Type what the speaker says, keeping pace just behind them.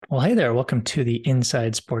Well, hey there. Welcome to the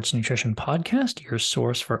Inside Sports Nutrition Podcast, your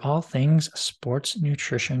source for all things sports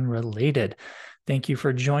nutrition related. Thank you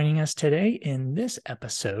for joining us today. In this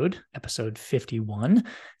episode 51,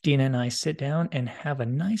 Dina and I sit down and have a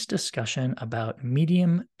nice discussion about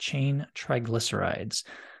medium chain triglycerides.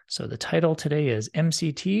 So the title today is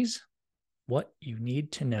MCTs, What You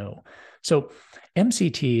Need to Know. So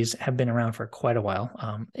MCTs have been around for quite a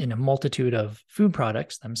while in a multitude of food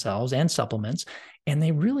products themselves and supplements, and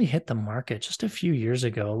they really hit the market just a few years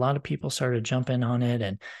ago. A lot of people started jumping on it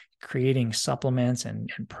and creating supplements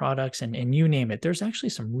and products and you name it. There's actually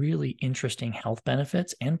some really interesting health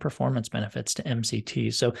benefits and performance benefits to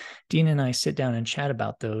MCTs. So Dina and I sit down and chat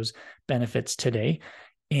about those benefits today.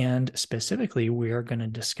 And specifically, we are going to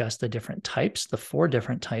discuss the different types, the 4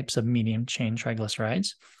 different types of medium chain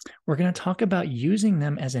triglycerides. We're going to talk about using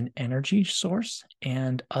them as an energy source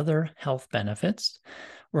and other health benefits.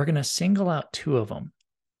 We're going to single out 2 of them,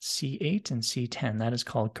 C8 and C10. That is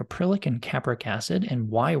called caprylic and capric acid, and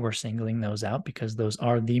why we're singling those out, because those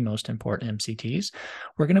are the most important MCTs.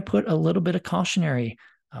 We're going to put a little bit of cautionary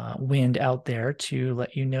wind out there to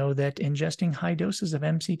let you know that ingesting high doses of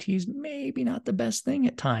MCTs may be not the best thing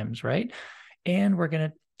at times, right? And we're going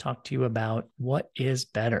to talk to you about what is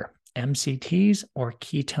better, MCTs or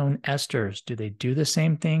ketone esters. Do they do the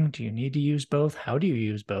same thing? Do you need to use both? How do you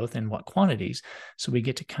use both and what quantities? So we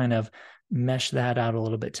get to kind of mesh that out a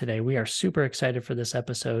little bit today. We are super excited for this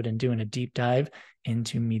episode and doing a deep dive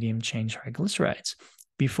into medium chain triglycerides.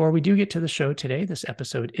 Before we do get to the show today, this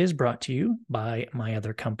episode is brought to you by my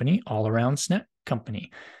other company, All Around Snack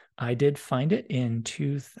Company. I founded it in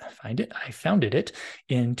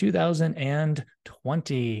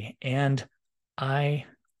 2020, and I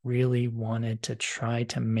really wanted to try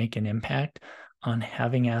to make an impact on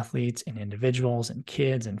having athletes and individuals and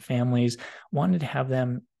kids and families. Wanted to have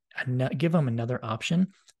them, give them another option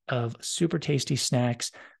of super tasty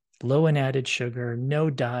snacks, low in added sugar,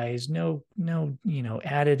 no dyes, no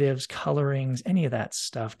additives, colorings, any of that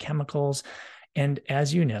stuff, chemicals. And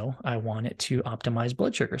as you know, I want it to optimize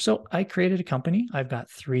blood sugar. So I created a company. I've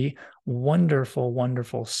got 3 wonderful,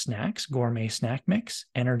 wonderful snacks: gourmet snack mix,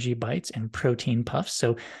 energy bites, and protein puffs.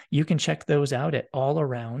 So you can check those out at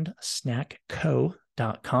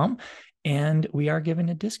allaroundsnackco.com. And we are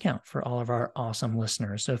giving a discount for all of our awesome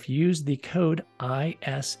listeners. So if you use the code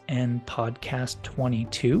ISN Podcast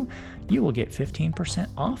 22, you will get 15%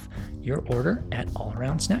 off your order at All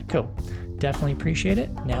Around Snack Co. Definitely appreciate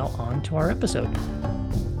it. Now on to our episode.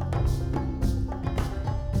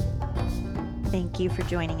 Thank you for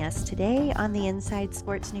joining us today on the Inside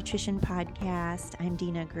Sports Nutrition Podcast. I'm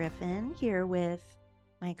Dina Griffin here with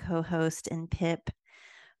my co-host and Pip,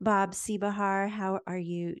 Bob Sebahar. How are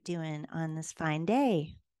you doing on this fine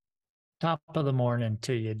day? Top of the morning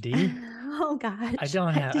to you, D. Oh gosh,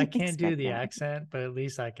 I can't do the accent, but at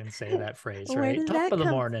least I can say that phrase, Where right? does Top that of the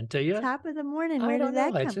come morning to you. Top of the morning. I Where don't did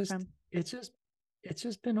know. that come from? It's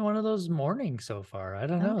just been one of those mornings so far. I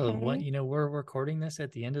don't know what, Okay. we're recording this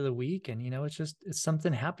at the end of the week, and it's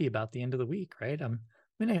something happy about the end of the week, right? I'm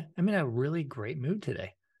in a really great mood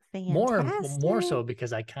today. More so Fantastic.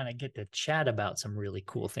 because I kind of get to chat about some really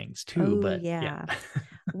cool things too. Oh, But yeah.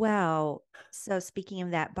 Well, so speaking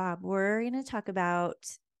of that, Bob, we're going to talk about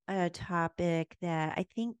a topic that I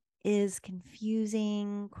think is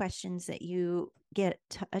confusing, questions that you get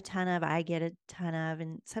a ton of, I get a ton of,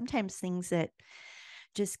 and sometimes things that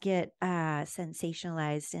just get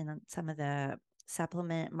sensationalized in some of the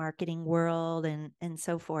supplement marketing world and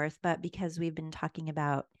so forth. But because we've been talking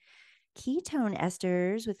about ketone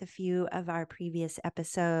esters with a few of our previous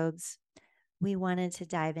episodes, we wanted to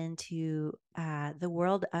dive into the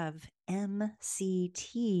world of MCTs,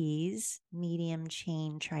 medium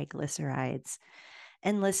chain triglycerides.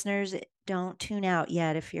 And listeners, don't tune out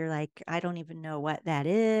yet if you're like, I don't even know what that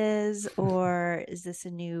is, or is this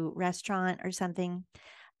a new restaurant or something?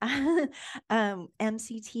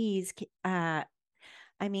 MCTs,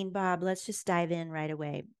 Bob, let's just dive in right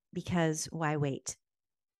away, because why wait?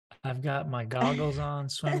 I've got my goggles on,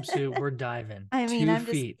 swimsuit. We're diving. I'm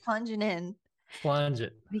just plunging in. Plunge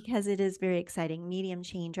it. Because it is very exciting. Medium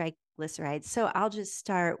chain triglycerides. So I'll just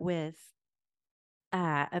start with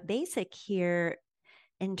a basic here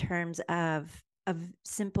in terms of a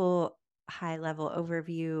simple high level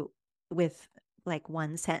overview with like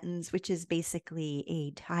one sentence, which is basically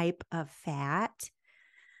a type of fat.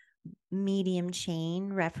 Medium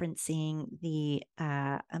chain, referencing the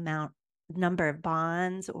number of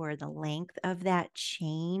bonds or the length of that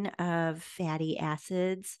chain of fatty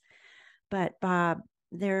acids. But Bob,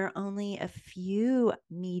 there are only a few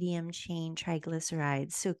medium chain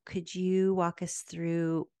triglycerides. So could you walk us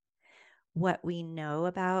through what we know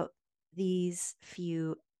about these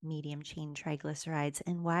few medium chain triglycerides,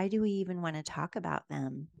 and why do we even want to talk about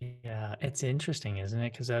them? Yeah, it's interesting, isn't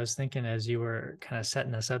it? Because I was thinking as you were kind of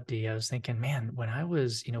setting us up, Dee, I was thinking, man, when I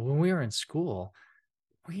was, when we were in school,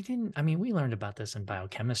 we didn't, I mean, we learned about this in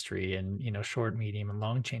biochemistry and, short, medium, and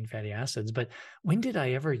long chain fatty acids, but when did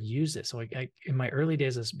I ever use it? So, in my early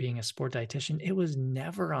days as being a sport dietitian, it was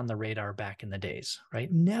never on the radar back in the days,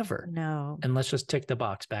 right? Never. No. And let's just tick the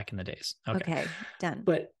box back in the days. Okay. Okay, done.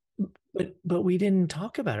 But but we didn't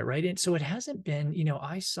talk about it, right? And so it hasn't been,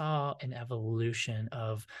 I saw an evolution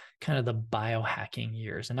of kind of the biohacking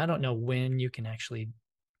years. And I don't know when you can actually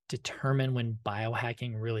determine when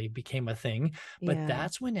biohacking really became a thing, but Yeah.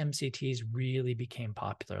 that's when MCTs really became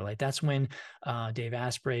popular. Like that's when Dave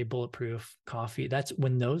Asprey, Bulletproof Coffee, that's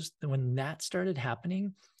when that started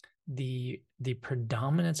happening, the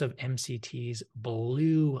predominance of MCTs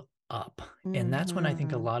blew up. And that's when I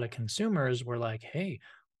think a Mm-hmm. lot of consumers were like, hey,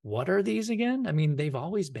 what are these again? I mean, they've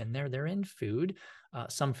always been there. They're in food,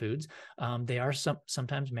 some foods. They are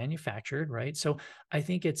sometimes manufactured, right? So I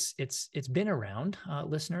think it's been around,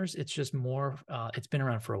 listeners. It's just more. It's been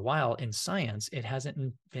around for a while in science. It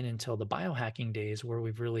hasn't been until the biohacking days where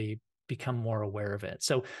we've really become more aware of it.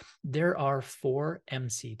 So there are 4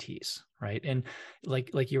 MCTs, right? And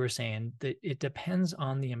like you were saying, that it depends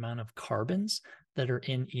on the amount of carbons that are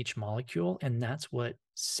in each molecule, and that's what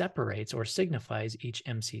separates or signifies each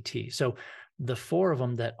MCT. So the 4 of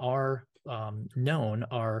them that are known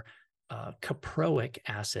are caproic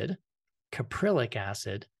acid, caprylic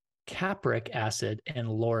acid, capric acid, and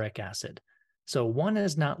lauric acid. So one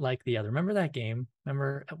is not like the other. Remember that game?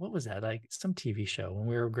 Remember what was that? Like some TV show when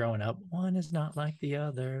we were growing up. One is not like the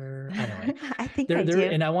other. Anyway, I think I there do.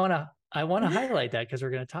 and I want to highlight that because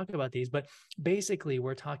we're going to talk about these, but basically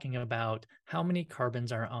we're talking about how many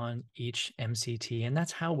carbons are on each MCT, and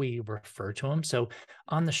that's how we refer to them. So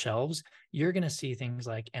on the shelves, you're going to see things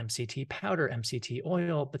like MCT powder, MCT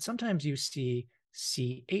oil, but sometimes you see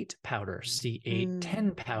C8 powder, C810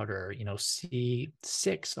 Mm. powder,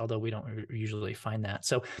 C6, although we don't usually find that.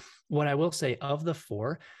 So what I will say of the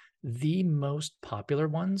 4, the most popular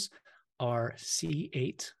ones are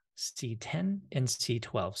C8, C10, and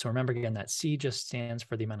C12. So remember again, that C just stands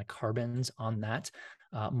for the amount of carbons on that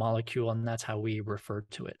molecule, and that's how we refer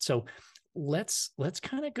to it. So let's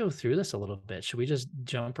kind of go through this a little bit. Should we just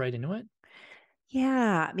jump right into it?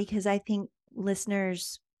 Yeah, because I think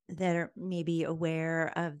listeners that are maybe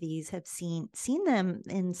aware of these have seen them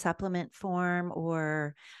in supplement form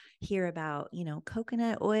or hear about,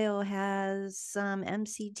 coconut oil has some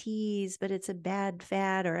MCTs, but it's a bad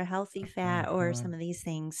fat or a healthy fat or Mhm. some of these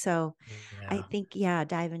things. So I Yeah. think, yeah,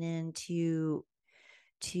 diving into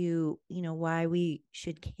why we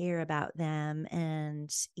should care about them,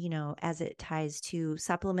 and as it ties to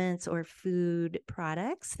supplements or food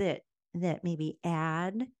products that maybe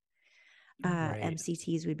add Right.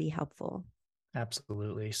 MCTs would be helpful.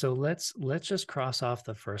 Absolutely. So let's just cross off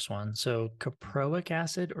the first one. So caproic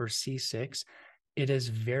acid or C6, it is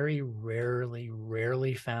very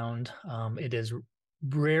rarely found. It is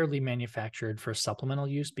rarely manufactured for supplemental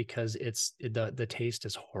use because the taste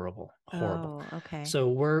is horrible. Oh, okay. So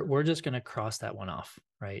we're just going to cross that one off,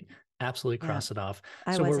 right? Absolutely Yeah, cross it off.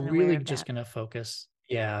 I So we're wasn't aware really of just that. going to focus.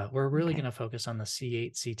 Yeah, we're really Okay. going to focus on the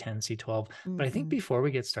C8, C10, C12. But I think Mm-hmm. before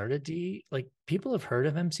we get started, D, like people have heard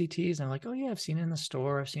of MCTs and like, oh yeah, I've seen it in the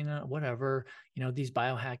store, I've seen it, whatever, these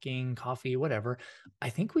biohacking, coffee, whatever. I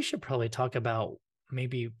think we should probably talk about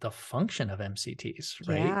maybe the function of MCTs,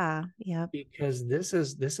 right? Yeah. Yep. Because this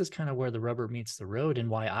is kind of where the rubber meets the road and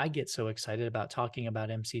why I get so excited about talking about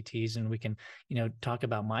MCTs, and we can, talk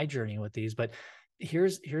about my journey with these. But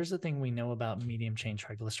here's the thing we know about medium chain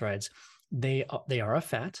triglycerides. They are a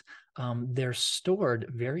fat. They're stored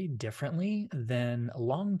very differently than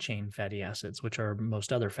long chain fatty acids, which are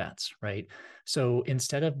most other fats, right? So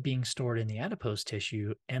instead of being stored in the adipose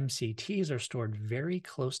tissue, MCTs are stored very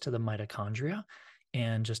close to the mitochondria.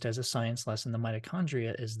 And just as a science lesson, the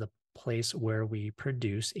mitochondria is the place where we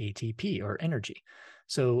produce ATP or energy.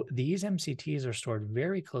 So these MCTs are stored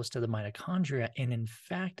very close to the mitochondria. And in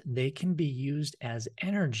fact, they can be used as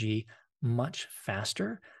energy much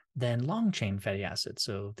faster than long chain fatty acids.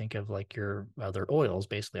 So think of like your other oils,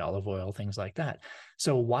 basically olive oil, things like that.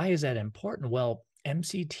 So why is that important? Well,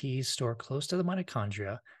 MCTs store close to the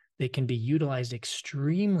mitochondria. They can be utilized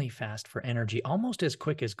extremely fast for energy, almost as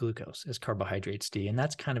quick as glucose, as carbohydrates do. And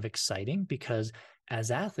that's kind of exciting because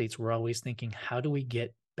as athletes, we're always thinking, how do we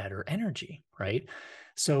get better energy, right?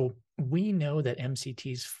 So we know that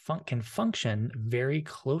MCTs can function very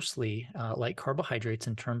closely like carbohydrates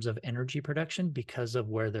in terms of energy production because of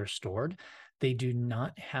where they're stored. they do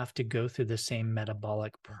not have to go through the same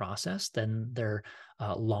metabolic process than their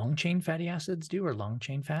long chain fatty acids do, or long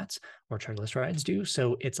chain fats or triglycerides do.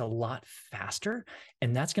 So it's a lot faster.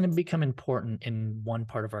 And that's going to become important in one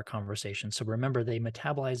part of our conversation. So remember, they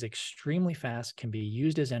metabolize extremely fast, can be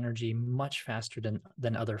used as energy much faster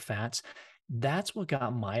than other fats. That's what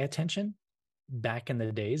got my attention back in the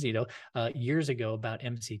days, years ago, about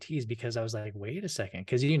MCTs, because I was like, wait a second,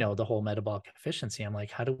 because the whole metabolic efficiency. I'm like,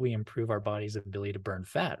 how do we improve our body's ability to burn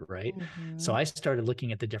fat, right? So Mm-hmm. I started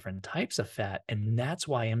looking at the different types of fat, and that's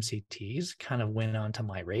why MCTs kind of went onto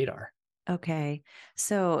my radar. Okay.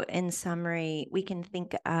 So, in summary, we can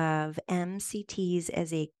think of MCTs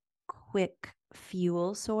as a quick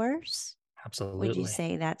fuel source. Would you Absolutely.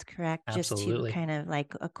 say that's correct? Just to Absolutely. kind of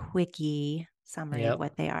like a quickie summary of Yep.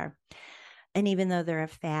 what they are. And even though they're a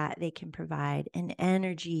fat, they can provide an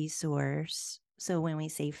energy source. So when we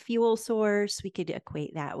say fuel source, we could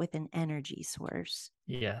equate that with an energy source.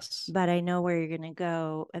 Yes. But I know where you're going to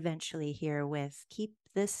go eventually here with keep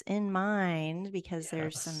this in mind because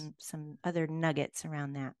there's Yes. some other nuggets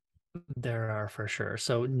around that. There are, for sure.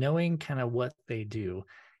 So knowing kind of what they do,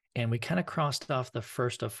 and we kind of crossed off the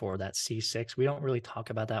first of four, that C6. We don't really talk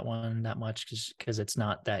about that one that much because it's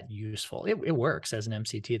not that useful. It works as an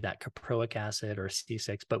MCT, that caproic acid or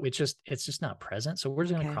C6, but it's just not present. So we're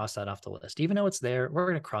just going to Okay. cross that off the list. Even though it's there, we're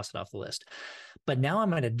going to cross it off the list. But now I'm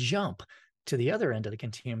going to jump to the other end of the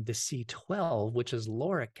continuum, the C12, which is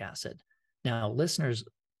lauric acid. Now, listeners,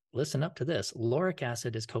 listen up to this. Lauric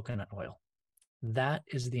acid is coconut oil. That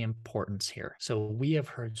is the importance here. So we have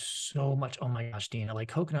heard so much, oh my gosh, Dina, like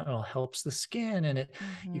coconut oil helps the skin, and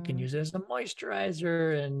you can Mm-hmm. use it as a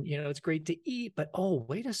moisturizer, and it's great to eat, but oh,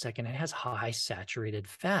 wait a second, it has high saturated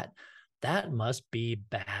fat. That must be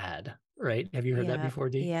bad, right? Have you heard that Yeah. before,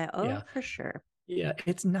 D? Yeah. Oh, Yeah. for sure. Yeah,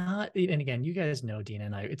 it's not, and again, you guys know, Dina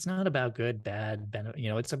and I, it's not about good, bad,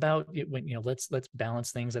 it's about when, let's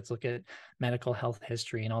balance things. Let's look at medical health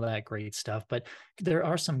history and all that great stuff. But there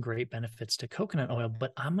are some great benefits to coconut oil.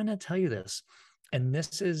 But I'm going to tell you this, and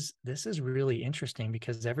this is really interesting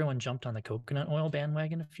because everyone jumped on the coconut oil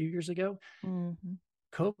bandwagon a few years ago. Mm-hmm.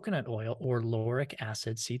 Coconut oil, or lauric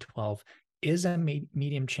acid, C12, is a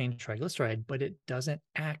medium chain triglyceride, but it doesn't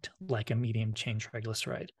act like a medium chain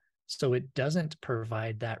triglyceride. So it doesn't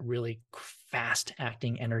provide that really fast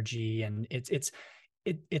acting energy. And it's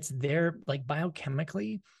there, like,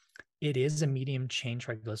 biochemically, it is a medium chain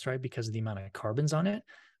triglyceride because of the amount of carbons on it,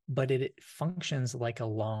 but it functions like a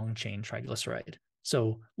long chain triglyceride.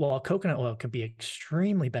 So while coconut oil can be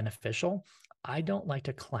extremely beneficial, I don't like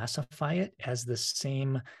to classify it as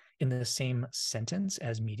in the same sentence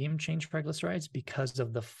as medium chain triglycerides, because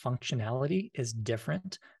of the functionality is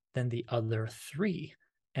different than the other three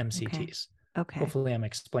Okay. MCTs. Okay. Hopefully I'm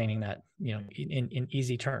explaining that, in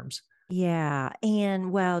easy terms. Yeah.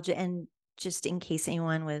 And well, and just in case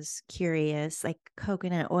anyone was curious, like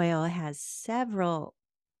coconut oil has several,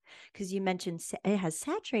 because you mentioned it has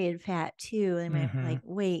saturated fat too. And I'm like,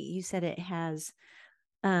 Mm-hmm. wait, you said it has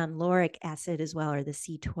lauric acid as well, or the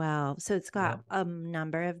C12. So it's got Yep. a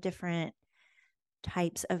number of different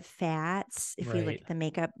types of fats if you look Right. at the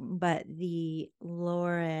makeup, but the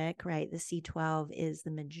lauric, right, the C12 is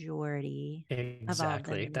the majority of all of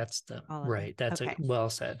Exactly. them. That's the All of them. right. That's a Okay.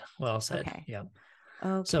 well said. Well said. Okay. Yep.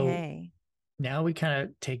 So Okay. now we kind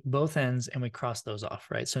of take both ends and we cross those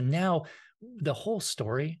off, right? So now the whole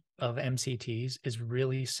story of MCTs is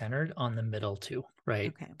really centered on the middle two,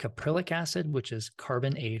 right? Okay. Caprylic acid, which is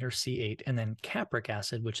carbon 8 or C8, and then capric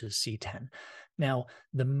acid, which is C10. Now,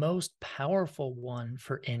 the most powerful one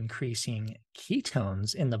for increasing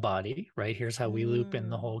ketones in the body, right? Here's how we loop in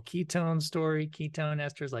the Mm. whole ketone story, ketone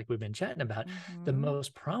esters, like we've been chatting about. The Mm-hmm.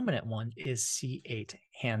 most prominent one is C8,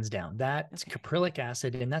 hands down. That's Okay. caprylic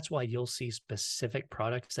acid, and that's why you'll see specific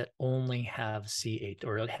products that only have C8,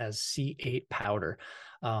 or it has C8 powder.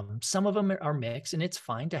 Some of them are mixed, and it's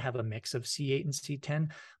fine to have a mix of C8 and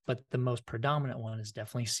C10, but the most predominant one is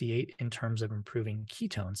definitely C8 in terms of improving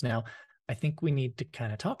ketones. Now, I think we need to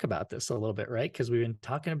kind of talk about this a little bit, right? Because we've been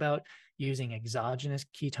talking about using exogenous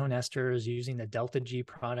ketone esters, using the Delta G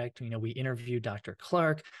product. We interviewed Dr.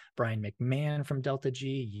 Clark, Brian McMahon from Delta G.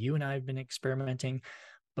 You and I have been experimenting.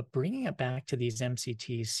 But bringing it back to these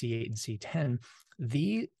MCTs, C8 and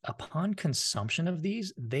C10, upon consumption of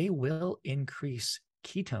these, they will increase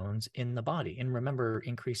ketones in the body. And remember,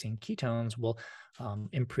 increasing ketones will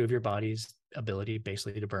improve your body's ability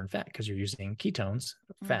basically to burn fat because you're using ketones,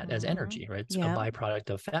 fat as energy, right? It's a byproduct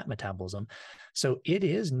of fat metabolism. So it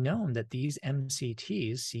is known that these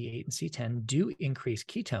MCTs, C8 and C10, do increase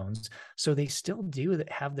ketones. So they still do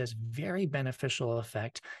have this very beneficial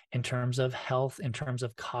effect in terms of health, in terms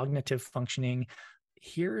of cognitive functioning.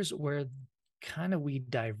 Here's where kind of we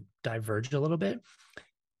diverged a little bit.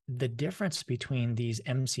 The difference between these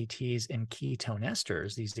MCTs and ketone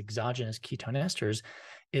esters, these exogenous ketone esters,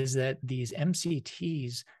 is that these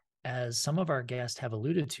MCTs, as some of our guests have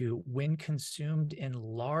alluded to, when consumed in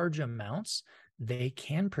large amounts, they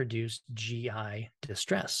can produce GI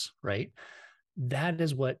distress, right? That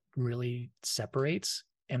is what really separates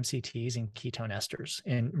MCTs and ketone esters.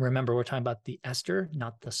 And remember, we're talking about the ester,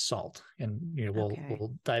 not the salt. And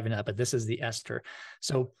we'll dive into that, but this is the ester.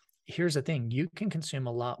 So here's the thing: you can consume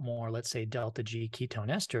a lot more, let's say delta G ketone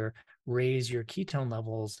ester, raise your ketone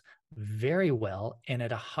levels very well and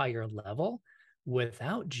at a higher level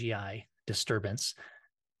without GI disturbance.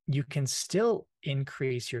 You can still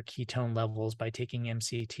increase your ketone levels by taking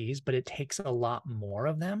MCTs, but it takes a lot more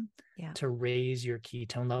of them to raise your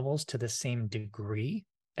ketone levels to the same degree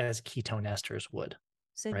as ketone esters would.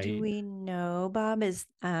 So right? Do we know, Bob,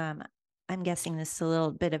 I'm guessing this is a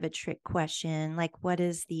little bit of a trick question. Like, what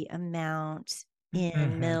is the amount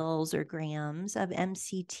in mils or grams of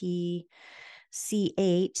MCT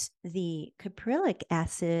C8, the caprylic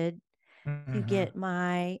acid, to get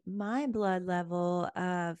my blood level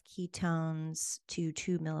of ketones to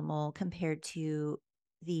 2 millimole compared to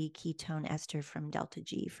the ketone ester from delta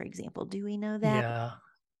G, for example? Do we know that? Yeah.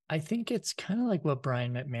 I think it's kind of like what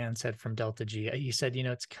Brian McMahon said from Delta G. He said,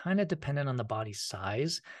 it's kind of dependent on the body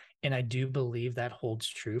size. And I do believe that holds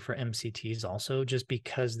true for MCTs also, just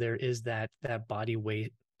because there is that body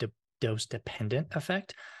weight dose dependent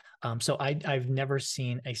effect. So I've never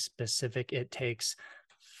seen a specific, it takes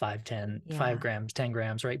 5 grams, 10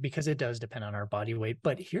 grams, right? Because it does depend on our body weight.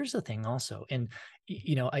 But here's the thing also, and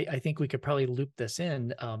I think we could probably loop this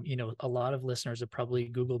in. A lot of listeners have probably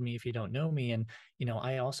Googled me if you don't know me. And,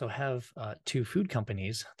 I also have 2 food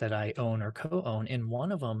companies that I own or co-own. And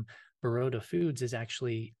one of them, Baroda Foods, is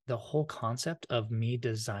actually the whole concept of me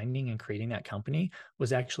designing and creating that company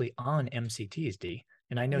was actually on MCTs, D.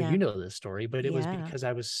 And I know you know this story, but it was because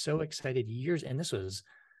I was so excited years, and this was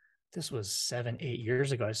 7-8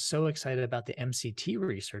 years ago. I was so excited about the MCT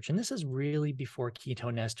research. And this is really before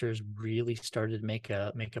ketone esters really started to make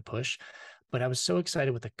a push. But I was so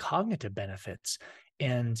excited with the cognitive benefits.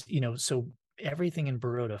 And, so everything in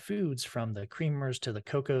Baroda Foods, from the creamers to the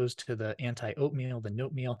cocos to the anti-oatmeal, the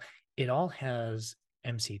note meal, it all has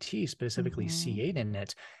MCT, specifically C8 in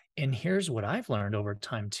it. And here's what I've learned over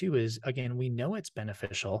time too is, again, we know it's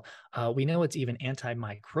beneficial. We know it's even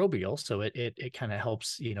antimicrobial. So it kind of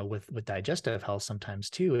helps, with digestive health sometimes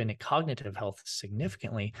too, and cognitive health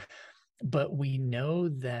significantly. But we know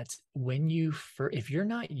that if you're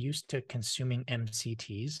not used to consuming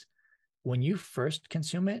MCTs, when you first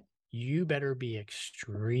consume it, you better be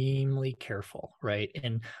extremely careful, right?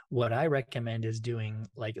 And what I recommend is doing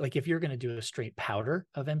like if you're going to do a straight powder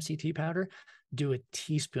of MCT powder, do a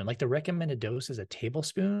teaspoon. Like the recommended dose is a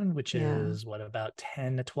tablespoon, which is about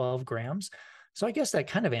 10 to 12 grams. So I guess that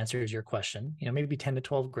kind of answers your question. Maybe 10 to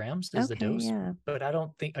 12 grams is the dose. Yeah. But I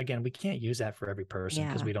don't think, again, we can't use that for every person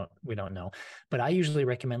because we don't know. But I usually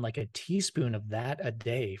recommend like a teaspoon of that a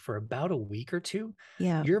day for about a week or two.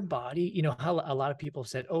 Yeah. Your body, how a lot of people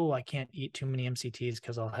said, oh, I can't eat too many MCTs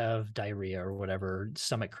because I'll have diarrhea or whatever,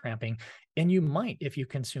 stomach cramping. And you might if you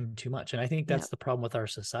consume too much. And I think that's the problem with our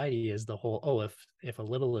society is the whole, oh, if a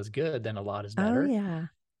little is good, then a lot is better. Oh, yeah.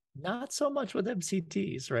 Not so much with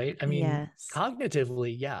MCTs, right? I mean,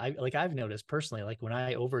 cognitively, yeah. I've noticed personally, like when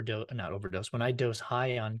I when I dose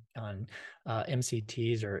high on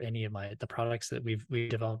MCTs or any of the products that we've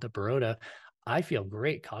developed at Baroda, I feel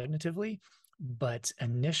great cognitively. But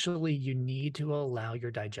initially, you need to allow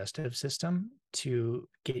your digestive system to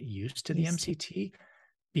get used to the MCT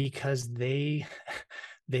because they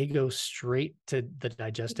go straight to the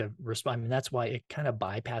digestive response. I mean, that's why it kind of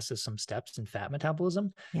bypasses some steps in fat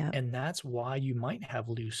metabolism. And that's why you might have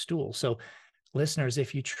loose stool. So listeners,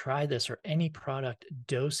 if you try this or any product,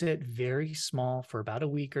 dose it very small for about a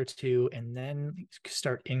week or two, and then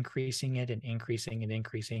start increasing it and increasing and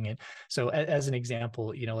increasing it. So as an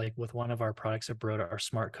example, like with one of our products at Baroda, our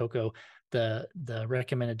Smart Cocoa, the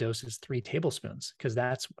recommended dose is 3 tablespoons, because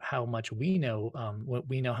that's how much we know,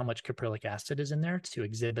 how much caprylic acid is in there to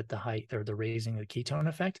exhibit the height or the raising the ketone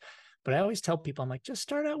effect. But I always tell people, I'm like, just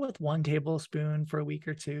start out with 1 tablespoon for a week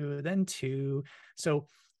or two, then 2. So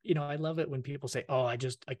I love it when people say, "Oh, I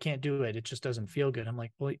can't do it. It just doesn't feel good." I'm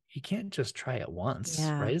like, well, you can't just try it once,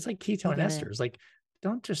 Yeah, right? It's like you ketone gotta. esters. Like,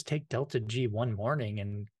 don't just take Delta G one morning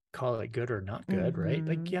and call it good or not good, right?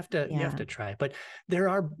 Like Mm-hmm. you have Yeah. to try. But there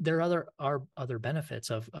are other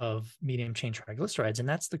benefits of medium chain triglycerides, and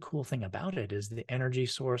that's the cool thing about it is the energy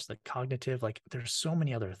source, the cognitive. Like, there's so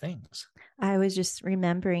many other things. I was just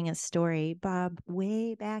remembering a story, Bob,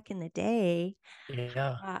 way back in the day.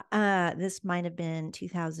 Yeah, This might have been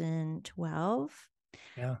 2012.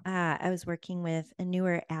 yeah. I was working with a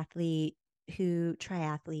newer athlete who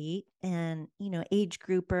triathlete and, age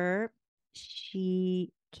grouper.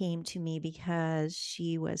 She came to me because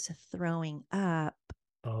she was throwing up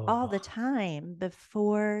all the Oh, time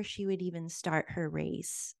before she would even start her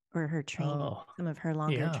race or her training, oh, some of her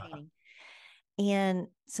longer yeah. training. And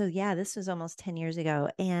so, yeah, this was almost 10 years ago.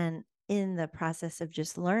 And in the process of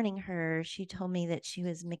just learning her, she told me that she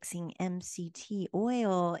was mixing MCT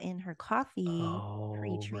oil in her coffee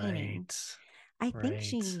pre Oh, training. right. I think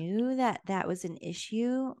she Right. knew that that was an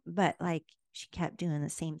issue, but like she kept doing the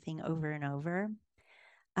same thing over and over.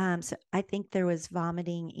 So I think there was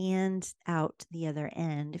vomiting and out the other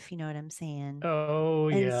end, if you know what I'm saying. Oh,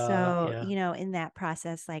 And yeah. so, Yeah. in that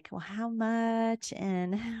process, like, well, how much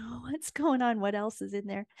and what's going on? What else is in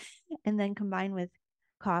there? And then combined with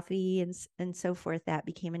coffee and so forth, that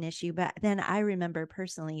became an issue. But then I remember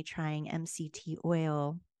personally trying MCT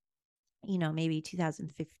oil, maybe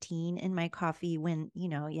 2015 in my coffee when,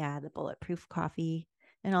 yeah, the bulletproof coffee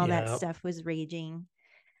and all that Yeah. stuff was raging.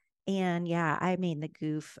 And yeah, I made the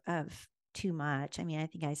goof of too much. I mean, I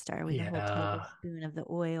think I started with a whole Yeah. tablespoon of the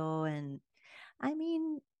oil. And I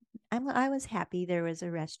mean, I was happy there was a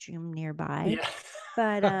restroom nearby. Yeah.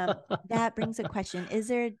 But that brings a question. Is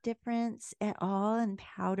there a difference at all in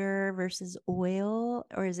powder versus oil,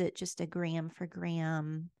 or is it just a gram for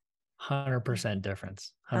gram? 100%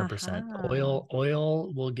 difference. 100%. Uh-huh.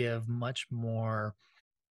 Oil will give much more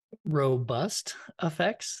robust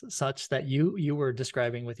effects such that you were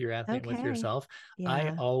describing with your athlete with Okay. yourself. I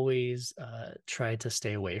Yeah. always try to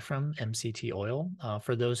stay away from MCT oil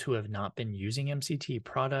for those who have not been using MCT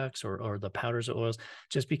products or the powders or oils,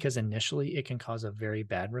 just because initially it can cause a very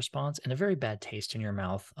bad response and a very bad taste in your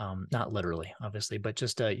mouth. Not literally obviously, but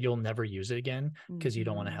just you'll never use it again because you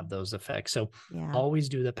don't want to have Mm-hmm. those effects. So Yeah. always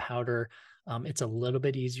do the powder. It's a little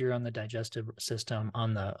bit easier on the digestive system,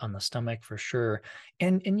 on the stomach for sure.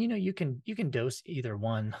 And you can dose either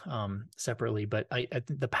one separately, but I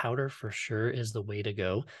think the powder for sure is the way to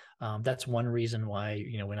go. That's one reason why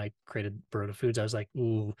when I created Baroda Foods, I was like,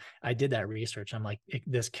 ooh, I did that research. I'm like,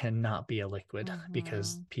 this cannot be a liquid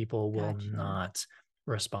because Mm-hmm. people will Gotcha. not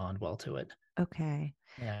respond well to it. Okay.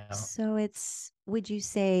 Yeah. So would you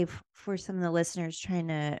say for some of the listeners trying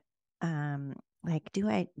to, like, do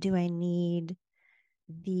I need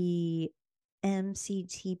the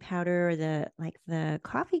MCT powder or the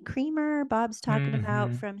coffee creamer Bob's talking about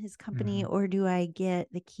Hmm. from his company, Hmm. or do I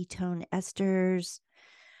get the ketone esters?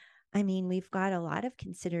 I mean, we've got a lot of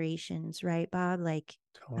considerations, right, Bob? Like,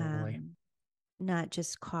 Totally. um, not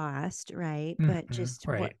just cost, right? But Hmm. just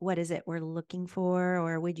what Right. what is it we're looking for?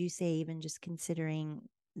 Or would you say even just considering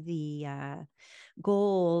the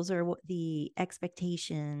goals or the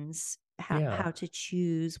expectations, how Yeah. to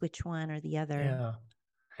choose which one or the other? Yeah.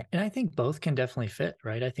 And I think both can definitely fit,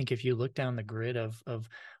 right? I think if you look down the grid of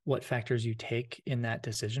what factors you take in that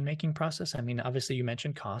decision making process, I mean, obviously you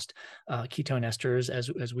mentioned cost. Ketone esters,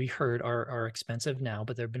 as we heard, are expensive now,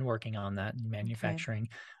 but they've been working on that in Okay. manufacturing.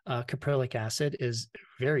 Caprylic acid is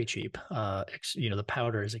very cheap. The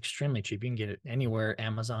powder is extremely cheap. You can get it anywhere,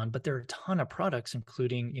 Amazon, but there are a ton of products,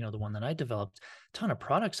 including the one that I developed. Ton of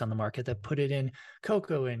products on the market that put it in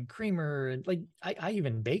cocoa and creamer, and like I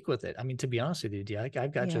even bake with it. I mean, to be honest with you, D, like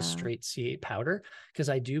I've got just Yeah. straight C8 powder because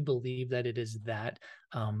I do believe that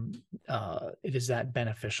um it is that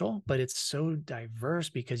beneficial, but it's so diverse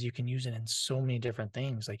because you can use it in so many different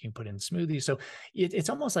things. Like you can put in smoothies. So it's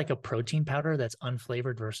almost like a protein powder that's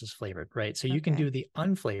unflavored versus flavored, right? So you can Okay. do the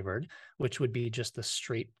unflavored, which would be just the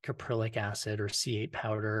straight caprylic acid or C8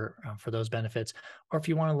 powder for those benefits. Or if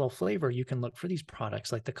you want a little flavor, you can look for these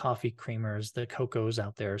products like the coffee creamers, the cocos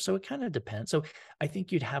out there. So it kind of depends. So I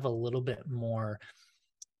think you'd have a little bit more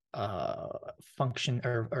function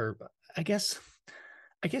or I guess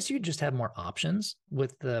you just have more options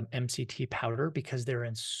with the MCT powder because they're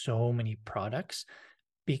in so many products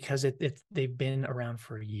because they've been around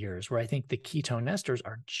for years. Where I think the ketone esters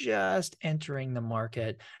are just entering the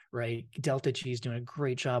market, right? Delta G is doing a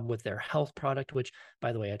great job with their health product, which,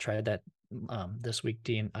 by the way, I tried that this week,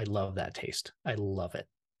 Dean. I love that taste. I love it.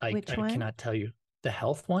 I Which I one? cannot tell you. the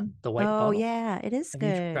health one, the white Oh, bottle. yeah, it is Have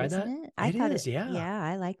you good, tried isn't that? it? I It thought is, it, yeah. yeah,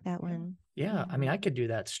 I like that Yeah. one. Yeah. I mean, I Hmm. could do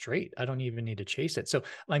that straight. I don't even need to chase it. So,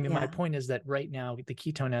 I mean, my Yeah. point is that right now, the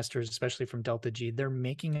ketone esters, especially from Delta G, they're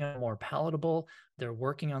making it more palatable. They're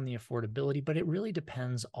working on the affordability, but it really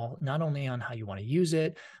depends all not only on how you want to use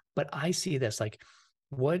it, but I see this like,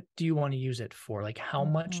 what do you want to use it for? Like, how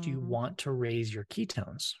much do you Hmm. want to raise your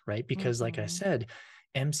ketones, right? Because, like I Hmm. said,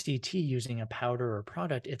 MCT using a powder or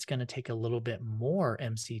product, it's going to take a little bit more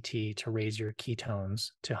MCT to raise your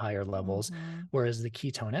ketones to higher levels. Hmm. Whereas the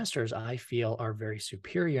ketone esters, I feel, are very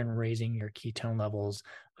superior in raising your ketone levels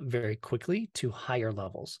very quickly to higher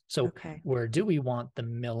levels. So, Okay. where do we want the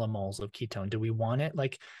millimoles of ketone? Do we want it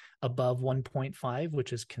like above 1.5,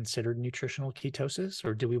 which is considered nutritional ketosis,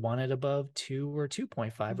 or do we want it above 2 or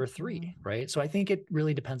 2.5 or 3, Hmm. right? So, I think it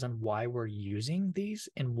really depends on why we're using these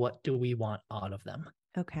and what do we want out of them.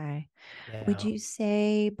 Okay. Would Yeah. you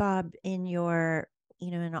say, Bob, in your,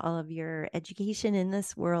 in all of your education in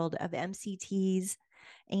this world of MCTs,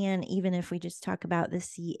 and even if we just talk about the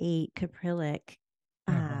C8 caprylic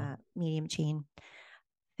Mhm. medium chain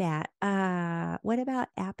fat, what about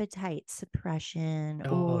appetite suppression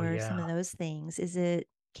Oh, or some of yeah. those things?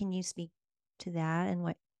 Can you speak to that and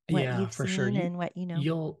what Yeah, you've for sure. seen and what you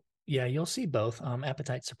know? You'll see both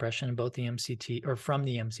appetite suppression, both the MCT or from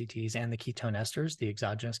the MCTs and the ketone esters, the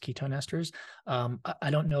exogenous ketone esters. I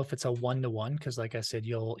don't know if it's a 1-to-1 because, like I said,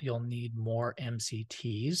 you'll need more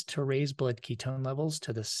MCTs to raise blood ketone levels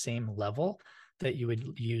to the same level that you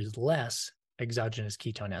would use less exogenous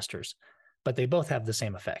ketone esters. But they both have the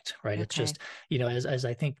same effect, right? It's Okay. just, as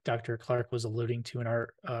I think Dr. Clark was alluding to in our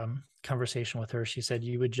conversation with her, she said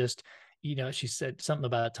you would just she said something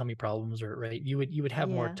about tummy problems, or right, you would have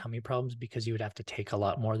more Yeah. tummy problems because you would have to take a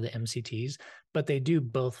lot more of the MCTs, but they do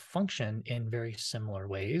both function in very similar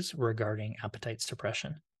ways regarding appetite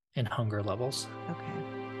suppression and hunger levels.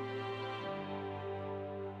 Okay.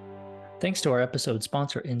 Thanks to our episode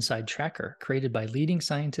sponsor, Inside Tracker, created by leading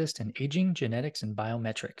scientists in aging, genetics, and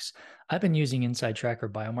biometrics. I've been using Inside Tracker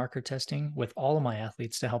biomarker testing with all of my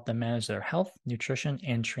athletes to help them manage their health, nutrition,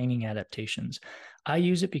 and training adaptations. I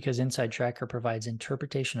use it because Inside Tracker provides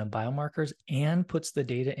interpretation of biomarkers and puts the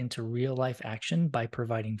data into real life action by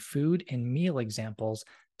providing food and meal examples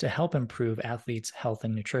to help improve athletes' health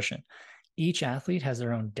and nutrition. Each athlete has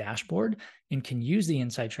their own dashboard and can use the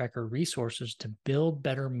Inside Tracker resources to build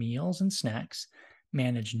better meals and snacks,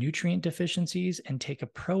 manage nutrient deficiencies, and take a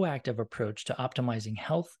proactive approach to optimizing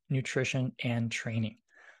health, nutrition, and training.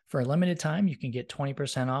 For a limited time, you can get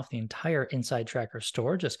 20% off the entire Inside Tracker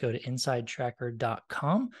store. Just go to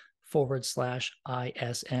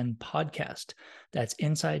insidetracker.com/ISN podcast. That's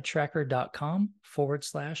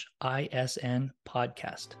insidetracker.com/ISN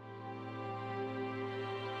podcast.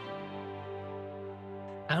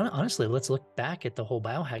 Honestly, let's look back at the whole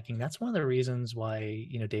biohacking. That's one of the reasons why,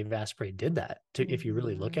 Dave Asprey did that. If you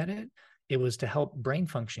really look Hmm. at it, it was to help brain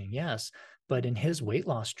functioning, yes. But in his weight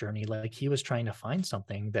loss journey, like he was trying to find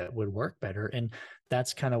something that would work better. And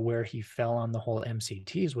that's kind of where he fell on the whole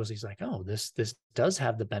MCTs was he's like, oh, this does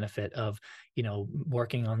have the benefit of,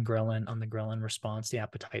 working on the ghrelin response, the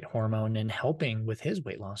appetite hormone, and helping with his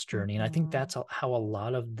weight loss journey. And I think Hmm. that's how a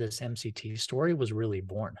lot of this MCT story was really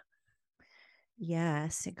born.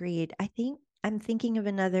 Yes, agreed. I think I'm thinking of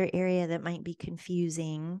another area that might be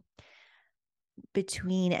confusing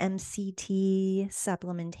between MCT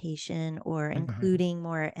supplementation or Mhm. including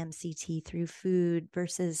more MCT through food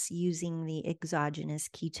versus using the exogenous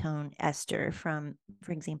ketone ester from,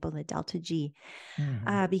 for example, the Delta G.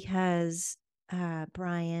 Mhm. Because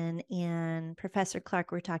Brian and Professor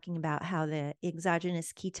Clark were talking about how the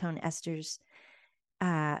exogenous ketone esters,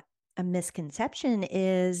 uh, a misconception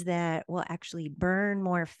is that we'll actually burn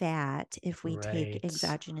more fat if we take Right.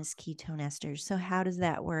 exogenous ketone esters. So, how does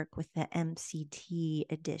that work with the MCT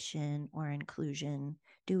addition or inclusion?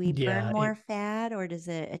 Do we burn Yeah, more it fat or does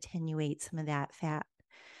it attenuate some of that fat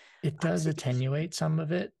it does oxidation? attenuate some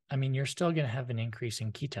of it. I mean, you're still going to have an increase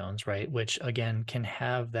in ketones, right? Which again can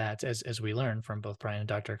have that as we learned from both Brian and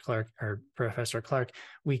Dr. Clark or Professor Clark,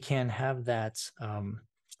 we can have that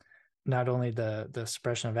not only the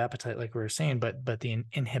suppression of appetite like we were saying, but the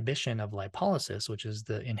inhibition of lipolysis, which is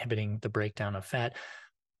the inhibiting the breakdown of fat.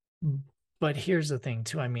 But here's the thing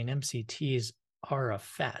too. I mean, MCTs are a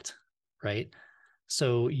fat, right?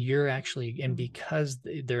 So you're actually, and Mm. because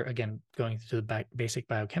they're again going through the basic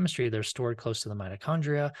biochemistry, they're stored close to the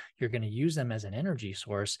mitochondria. You're going to use them as an energy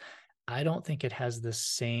source. I don't think it has the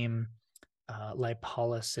same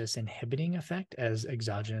lipolysis inhibiting effect as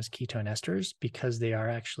exogenous ketone esters because they are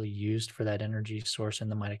actually used for that energy source in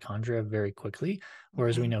the mitochondria very quickly.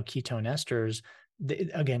 Whereas we Okay. know ketone esters,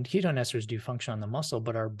 again, ketone esters do function on the muscle,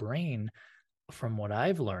 but our brain, from what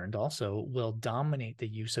I've learned, also will dominate the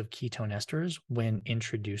use of ketone esters when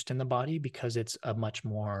introduced in the body because it's a much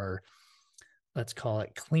more, let's call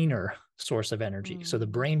it, cleaner source of energy. So the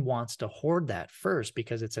brain wants to hoard that first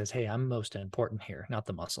because it says, hey, I'm most important here, not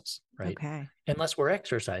the muscles, right? Okay. Unless we're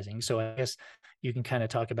exercising. So I guess you can kind of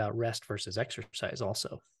talk about rest versus exercise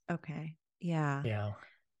also. Okay. Yeah. Yeah.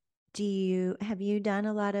 Have you done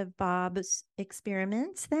a lot of Bob's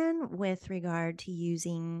experiments then with regard to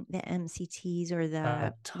using the MCTs or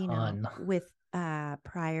A you know, ton. with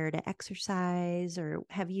prior to exercise, or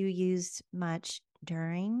have you used much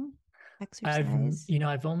during exercise?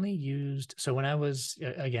 I've only used, so when I was,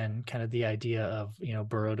 again, kind of the idea of,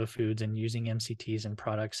 Baroda Foods and using MCTs and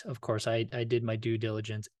products, of course, I did my due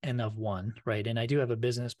diligence, N of one, right? And I do have a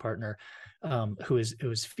business partner who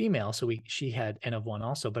was female. So she had N of one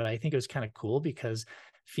also, but I think it was kind of cool because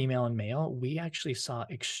female and male, we actually saw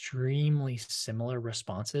extremely similar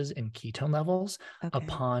responses in ketone levels Okay.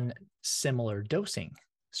 upon similar dosing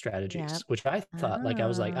strategies, Yep. which I thought, I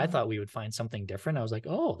Oh, thought we would find something different. I was like,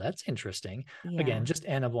 oh, that's interesting. Again, yeah. just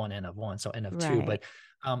N of one, N of one, so N of two. Right.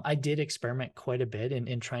 But I did experiment quite a bit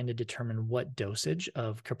in trying to determine what dosage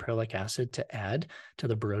of caprylic acid to add to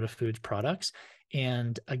the Baroda Foods products.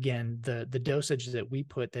 And again, the dosage that we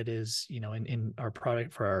put that is, in our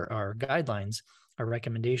product for our guidelines, our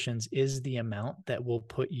recommendations, is the amount that will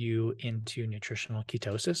put you into nutritional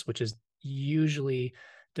ketosis, which is usually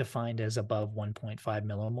defined as above 1.5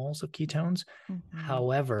 millimoles of ketones.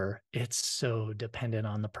 However, it's so dependent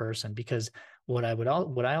on the person because what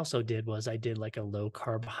I also did was I did like a low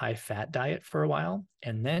carb, high fat diet for a while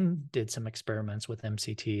and then did some experiments with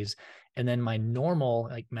MCTs. And then my normal,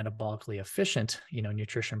 like metabolically efficient,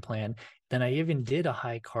 nutrition plan, then I even did a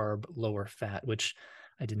high carb, lower fat, which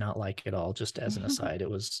I did not like at all. Just as an aside,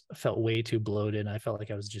 felt way too bloated. I felt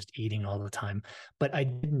like I was just eating all the time. But I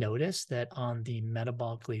did notice that on the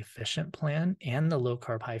metabolically efficient plan and the low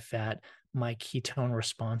carb, high fat, my ketone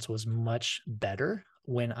response was much better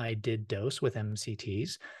when I did dose with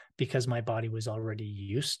MCTs because my body was already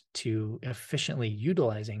used to efficiently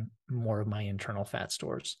utilizing more of my internal fat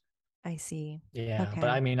stores. I see. Yeah, but Okay.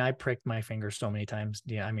 I mean, I pricked my finger so many times.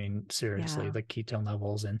 Yeah, I mean, seriously, Yeah. the ketone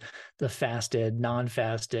levels and the fasted,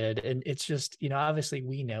 non-fasted, and it's just, obviously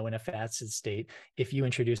we know in a fasted state, if you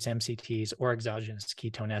introduce MCTs or exogenous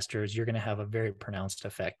ketone esters, you're going to have a very pronounced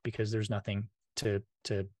effect because there's nothing to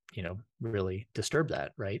really disturb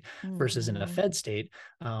that, right? Versus in a fed state,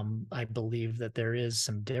 I believe that there is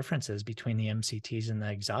some differences between the MCTs and the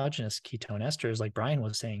exogenous ketone esters. Like Brian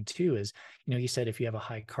was saying too, is, he said if you have a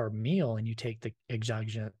high carb meal and you take the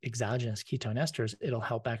exogenous ketone esters, it'll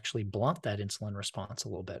help actually blunt that insulin response a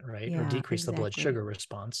little bit, right? Or Yeah, decrease the blood exactly. sugar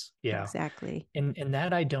response. Yeah. Exactly. And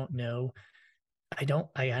that I don't know.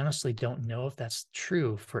 I honestly don't know if that's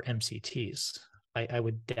true for MCTs. I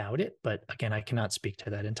would doubt it, but again, I cannot speak to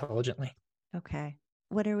that intelligently. Okay.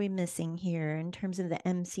 What are we missing here in terms of the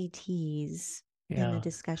MCTs in the Yeah. I,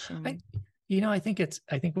 discussion? I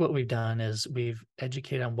think what we've done is we've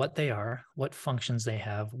educated on what they are, what functions they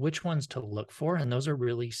have, which ones to look for. And those are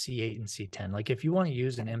really C8 and C10. Like if you want to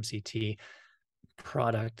use an MCT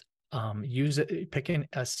product, use it, pick a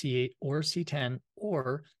C8 or C10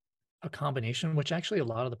 or a combination, which actually a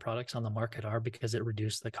lot of the products on the market are because it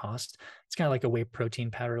reduced the cost. It's kind of like a whey protein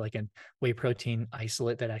powder, like a whey protein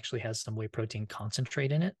isolate that actually has some whey protein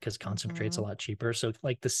concentrate in it because concentrate's a lot cheaper. So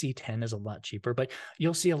like the C10 is a lot cheaper, but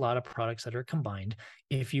you'll see a lot of products that are combined.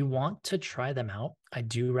 If you want to try them out, I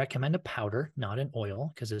do recommend a powder, not an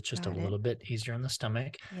oil, because it's just a little bit easier on the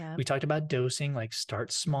stomach. Yeah. We talked about dosing, like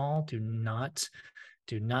start small. Do not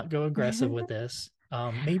go aggressive with this.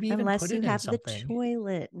 Maybe even Unless put you it in have the something.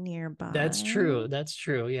 toilet nearby. That's true. That's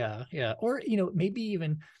true. Yeah. Yeah. Or, maybe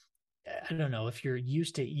even, I don't know if you're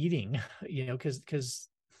used to eating, because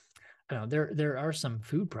I don't know, there are some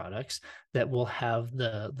food products that will have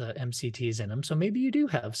the MCTs in them. So maybe you do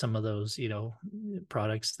have some of those,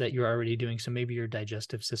 products that you're already doing. So maybe your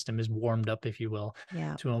digestive system is warmed up, if you will,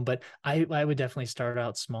 Yeah. to them. But I would definitely start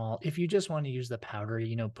out small. If you just want to use the powder,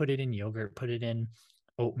 put it in yogurt, put it in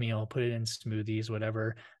oatmeal, put it in smoothies,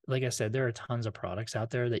 whatever. Like I said, there are tons of products out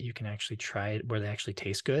there that you can actually try where they actually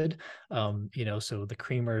taste good. So the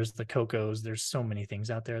creamers, the cocos, there's so many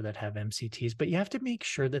things out there that have MCTs, but you have to make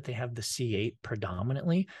sure that they have the C8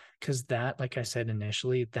 predominantly, because that, like I said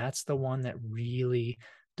initially, that's the one that really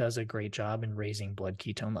does a great job in raising blood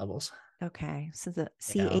ketone levels. Okay. So the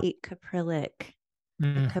Yeah. C8 caprylic,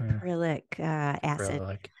 Mm-hmm. acid.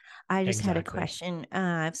 Acrylic. I just had a Exactly. question.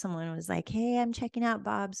 If someone was like, hey, I'm checking out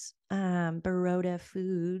Bob's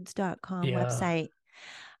barodafoods.com Yeah. website.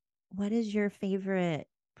 what is your favorite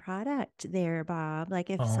product there, Bob? Like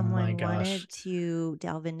if Oh my someone gosh. wanted to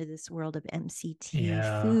delve into this world of MCT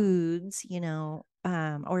Yeah. foods,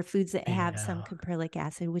 or foods that have some Yeah. caprylic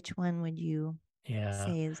acid, which one would you Yeah.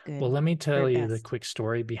 say is Well, good let me or tell you the best? quick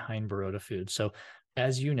story behind Baroda food. So,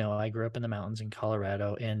 as you know, I grew up in the mountains in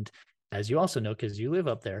Colorado. And as you also know, because you live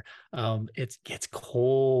up there, it gets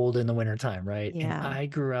cold in the wintertime, right? And Yeah. I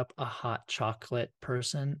grew up a hot chocolate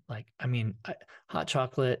person. Hot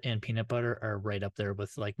chocolate and peanut butter are right up there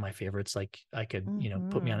with like my favorites. Like I could, put me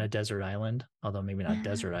on Mm-hmm. a desert island, although maybe not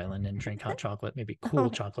desert island and drink hot chocolate, maybe cool Oh,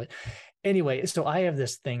 chocolate. Anyway, so I have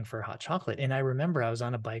this thing for hot chocolate. And I remember I was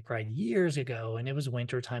on a bike ride years ago and it was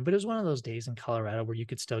winter time, but it was one of those days in Colorado where you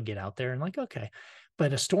could still get out there and like, okay.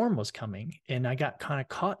 But a storm was coming and I got kind of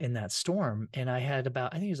caught in that storm. And I had I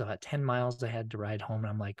think it was about 10 miles I had to ride home. And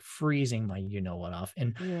I'm like freezing my you know what off.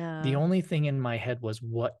 And the yeah. only thing in my head was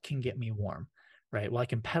what can get me warm? Right. Well, I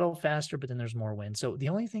can pedal faster, but then there's more wind. So the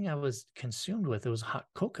only thing I was consumed with it was hot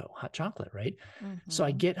cocoa, hot chocolate, right? So I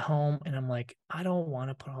Mm-hmm. get home and I'm like, I don't want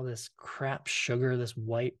to put all this crap sugar, this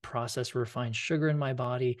white processed refined sugar in my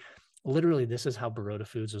body. Literally, this is how Baroda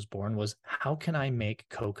Foods was born was how can I make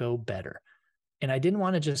cocoa better? And I didn't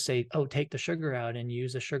want to just say, oh, take the sugar out and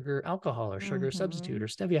use a sugar alcohol or sugar substitute Mm-hmm. or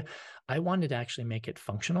stevia. I wanted to actually make it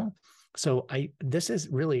functional. So this is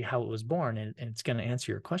really how it was born. And it's going to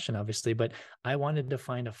answer your question, obviously, but I wanted to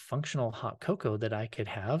find a functional hot cocoa that I could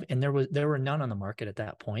have. And there were none on the market at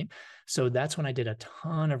that point. So that's when I did a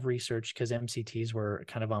ton of research because MCTs were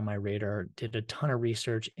kind of on my radar, did a ton of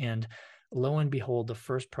research. And lo and behold, the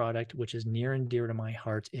first product, which is near and dear to my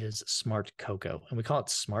heart, is Smart Cocoa. And we call it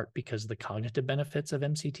smart because of the cognitive benefits of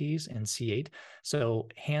MCTs and C8. So,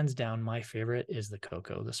 hands down, my favorite is the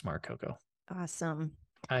cocoa, the Smart Cocoa. Awesome.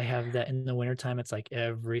 I have that in the wintertime. It's like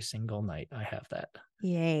every single night I have that.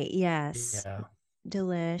 Yay. Yes. Yeah.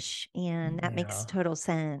 Delish, and that makes Yeah. total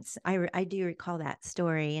sense. I do recall that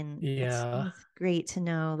story, and Yeah. it's great to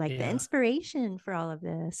know like the Yeah. inspiration for all of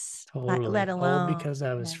this, let Totally. All alone because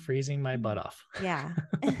I was the freezing my butt off. yeah.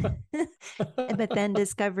 But then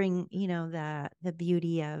discovering, the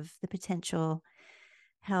beauty of the potential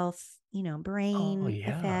health, Oh, brain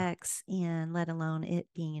yeah. effects, and let alone it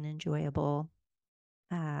being an enjoyable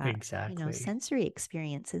Exactly. sensory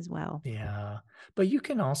experience as well. Yeah. But you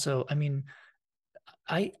can also, I mean,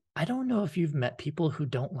 I don't know if you've met people who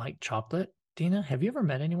don't like chocolate. Dina, have you ever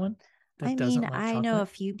met anyone I that mean, doesn't like I know a chocolate?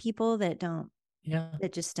 few people Yeah.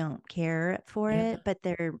 that just don't care for Yeah. it, but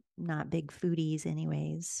they're not big foodies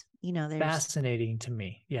anyways. There's Fascinating to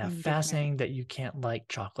me. Yeah. indifferent. Fascinating that you can't like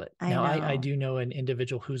chocolate. I Now, I know. do know an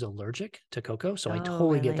individual who's allergic to cocoa. So I Oh,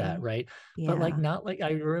 totally get that. really? Right. But like, Yeah. not like,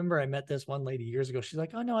 I remember I met this one lady years ago. She's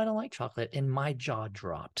like, oh, no, I don't like chocolate. And my jaw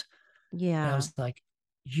dropped. And I Yeah. was like,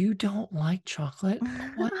 you don't like chocolate?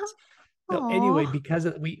 What? So anyway, Oh, because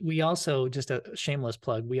we also just a shameless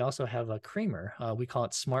plug, we also have a creamer. We call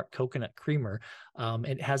it Smart Coconut Creamer.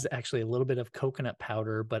 It has actually a little bit of coconut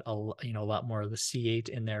powder, but a lot more of the C8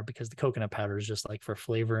 in there because the coconut powder is just like for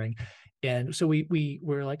flavoring. And so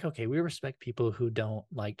we're like, okay, we respect people who don't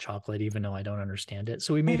like chocolate, even though I don't understand it.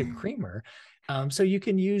 So we made a creamer. So you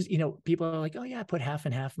can use, people are like, oh yeah, I put half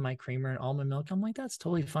and half of my creamer and almond milk. I'm like, that's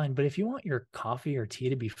totally fine. But if you want your coffee or tea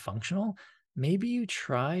to be functional, maybe you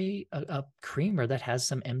try a creamer that has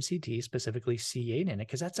some MCT, specifically C8 in it,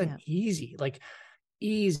 because that's an yeah.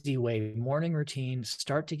 easy way, morning routine,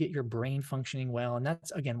 start to get your brain functioning well. And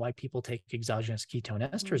that's again why people take exogenous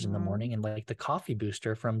ketone esters in the Hmm. morning and like the coffee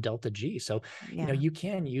booster from Delta G. So, Yeah. you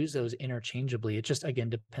can use those interchangeably. It just again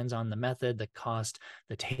depends on the method, the cost,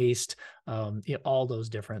 the taste, all those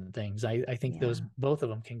different things. I think those Yeah. both of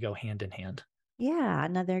them can go hand in hand. Yeah,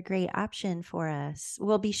 another great option for us.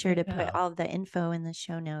 We'll be sure to put Yeah. all the info in the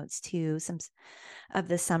show notes too, of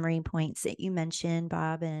the summary points that you mentioned,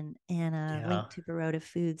 Bob, and a link Yeah. to Baroda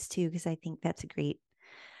Foods too, because I think that's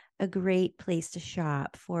a great place to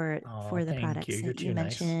shop Oh, for the thank you. products You're that you too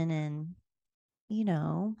nice. mention,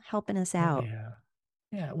 and helping us out. Yeah.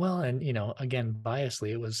 Yeah. Well, and again,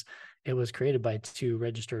 biasly, it was created by two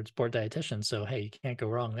registered sport dietitians. So hey, you can't go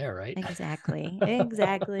wrong there, right? Exactly.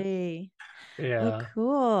 Exactly. Well, Yeah.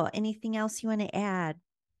 cool. Anything else you want to add?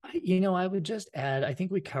 I would just add, I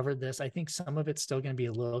think we covered this. I think some of it's still going to be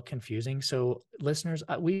a little confusing. So, listeners,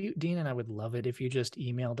 Dean and I would love it if you just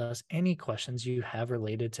emailed us any questions you have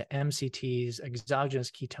related to MCTs, exogenous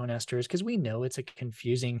ketone esters, because we know it's a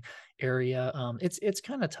confusing area. It's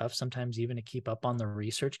kind of tough sometimes even to keep up on the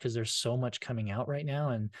research because there's so much coming out right now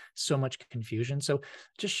and so much confusion. So,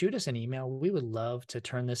 just shoot us an email. We would love to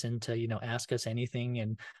turn this into, ask us anything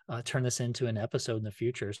and turn this into an episode in the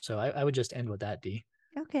future. So, I would just end with that, D.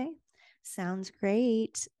 Okay. Sounds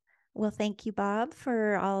great. Well, thank you, Bob,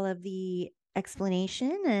 for all of the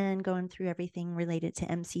explanation and going through everything related to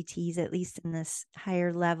MCTs, at least in this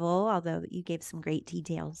higher level, although you gave some great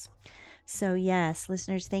details. So, yes,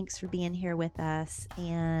 listeners, thanks for being here with us,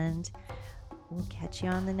 and we'll catch you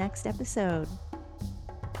on the next episode.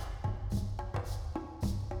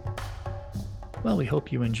 Well, we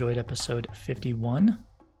hope you enjoyed episode 51,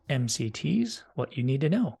 MCTs, What You Need to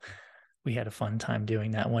Know. We had a fun time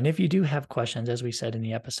doing that one. If you do have questions, as we said in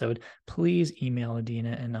the episode, please email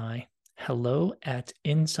Adina and I,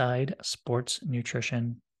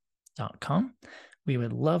 hello@insidesportsnutrition.com. We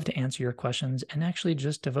would love to answer your questions and actually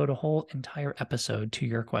just devote a whole entire episode to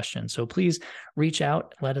your questions. So please reach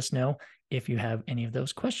out, let us know if you have any of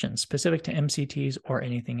those questions specific to MCTs or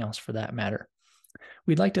anything else for that matter.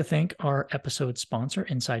 We'd like to thank our episode sponsor,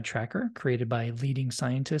 Inside Tracker, created by leading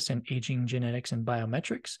scientists in aging genetics and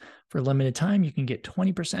biometrics. For a limited time, you can get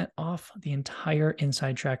 20% off the entire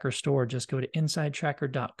Inside Tracker store. Just go to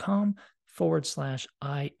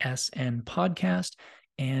insidetracker.com/ISN podcast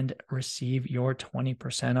and receive your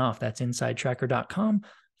 20% off. That's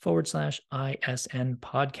insidetracker.com/ISN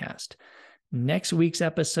podcast. Next week's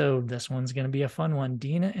episode, this one's going to be a fun one.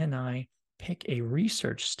 Dina and I pick a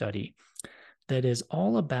research study that is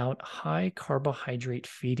all about high carbohydrate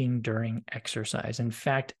feeding during exercise. In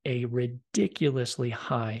fact, a ridiculously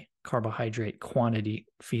high carbohydrate quantity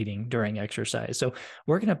feeding during exercise. So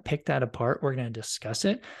we're going to pick that apart. We're going to discuss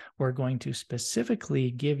it. We're going to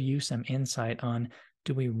specifically give you some insight on,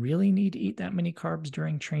 do we really need to eat that many carbs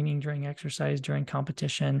during training, during exercise, during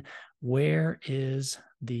competition? Where is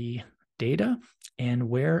the data and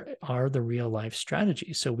where are the real life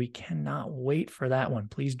strategies? So we cannot wait for that one.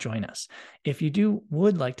 Please join us. If you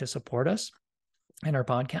would like to support us and our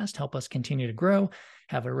podcast, help us continue to grow,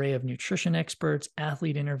 have an array of nutrition experts,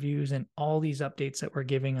 athlete interviews, and all these updates that we're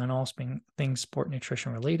giving on all things sport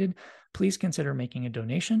nutrition related, please consider making a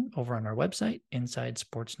donation over on our website,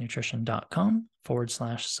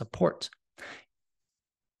 insidesportsnutrition.com/support.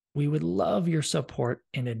 We would love your support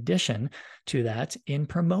in addition to that in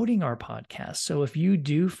promoting our podcast. So if you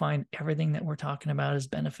do find everything that we're talking about is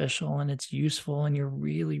beneficial and it's useful and you're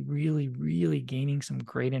really, really, really gaining some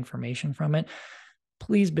great information from it,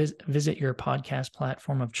 please visit your podcast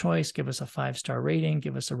platform of choice. Give us a 5-star rating,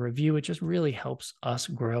 give us a review. It just really helps us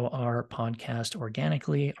grow our podcast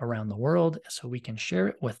organically around the world so we can share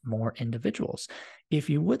it with more individuals. If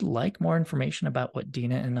you would like more information about what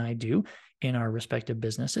Dina and I do in our respective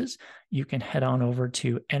businesses, you can head on over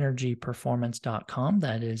to energyperformance.com.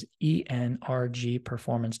 That is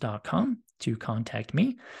ENRGperformance.com to contact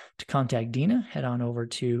me. To contact Dina, head on over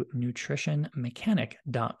to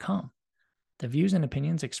nutritionmechanic.com. The views and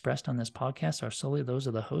opinions expressed on this podcast are solely those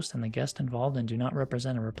of the host and the guest involved and do not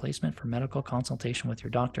represent a replacement for medical consultation with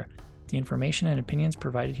your doctor. The information and opinions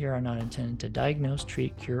provided here are not intended to diagnose,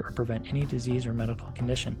 treat, cure, or prevent any disease or medical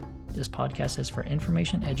condition. This podcast is for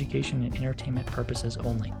information, education, and entertainment purposes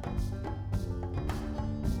only.